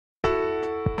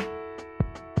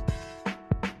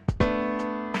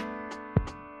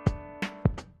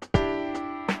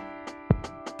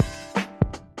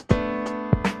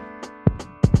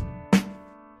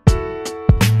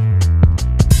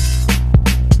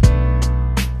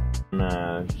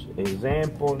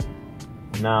example.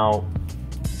 Now,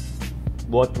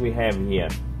 what we have here,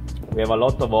 we have a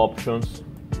lot of options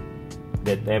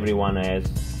that everyone has.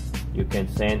 You can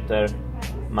center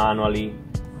manually,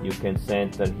 you can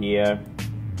center here,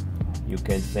 you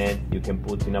can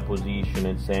put in a position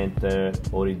and center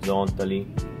horizontally.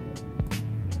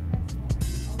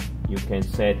 You can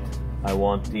set, I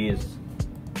want this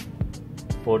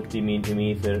 40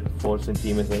 millimeter, 4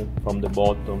 centimeter from the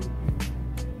bottom.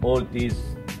 All these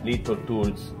little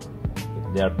tools,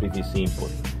 they are pretty simple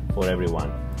for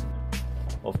everyone.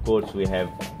 Of course, we have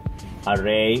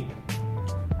array.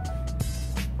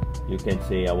 You can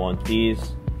say I want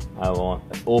this, I want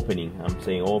opening, I'm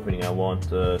saying opening, I want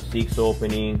 6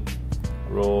 opening,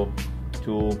 row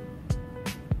 2,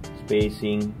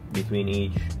 spacing between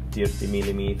each 30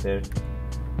 millimeter,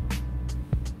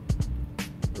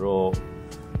 row,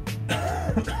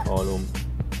 column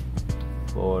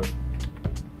 4,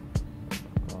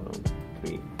 column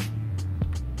 3,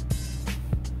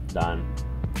 done.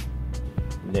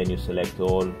 And then you select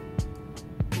all.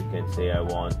 You can say I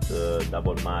want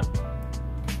double matte,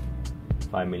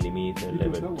 5 millimeter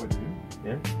level.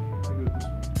 Yeah?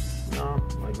 No,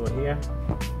 I go here.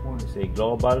 I say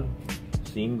global,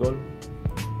 single,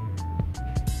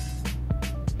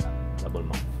 double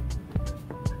matte.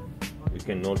 You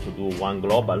can also do one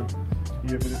global.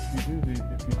 Yeah, but if you do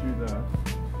that,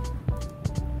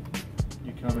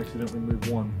 you can't accidentally move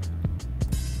one.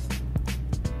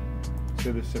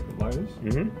 So there's separate layers.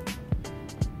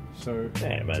 So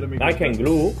yeah, but I can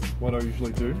glue. What I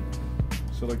usually do,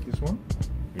 select this one,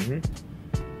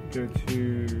 go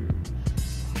to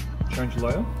change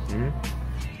layer,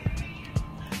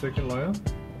 second layer,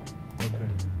 okay.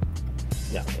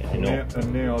 Yeah, I know.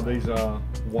 And now these are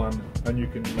one, and you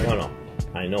can make No,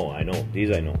 I know, these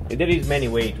I know. There is many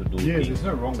ways to do yeah, things. there's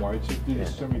no wrong way, it's just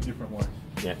there's so many different ways.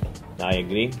 Yeah, I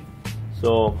agree.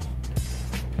 So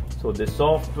the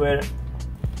software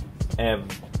have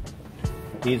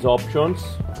these options.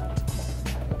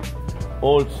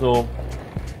 Also,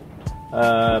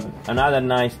 another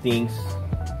nice things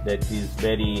that is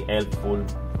very helpful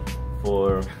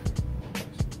for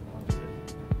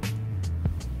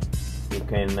you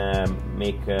can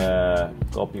make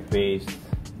copy paste,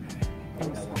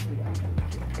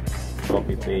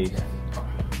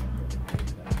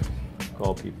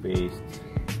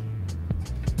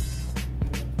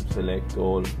 select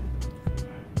all,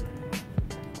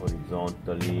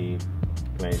 horizontally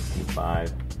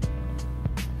 25,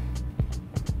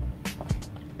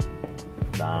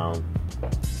 down.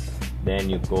 Then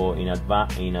you go in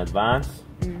advance.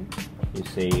 You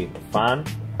say fun.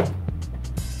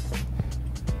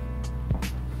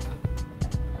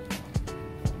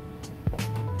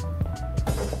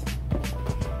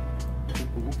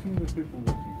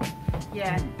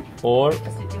 Yeah. Or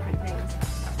Just do different things.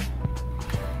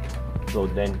 so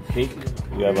then pick.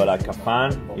 You have like a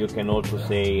fan. You can also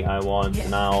say I want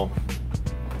now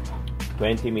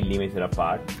 20 millimeter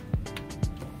apart.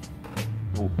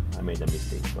 Ooh, I made a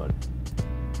mistake. Sorry.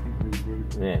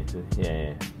 Yeah.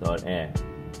 Sorry.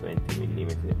 20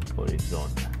 millimeter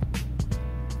horizontal.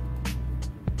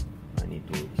 I need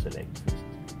to select first.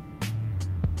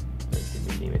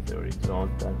 20 millimeter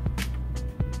horizontal.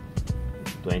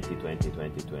 20.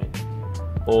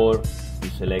 Or you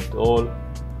select all.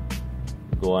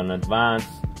 Go on advanced,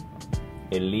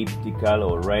 elliptical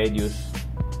or radius,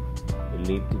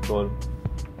 elliptical.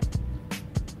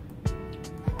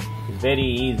 It's very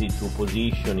easy to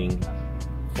positioning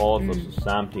photos or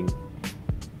something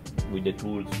with the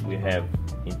tools we have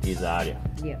in this area.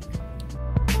 Yeah.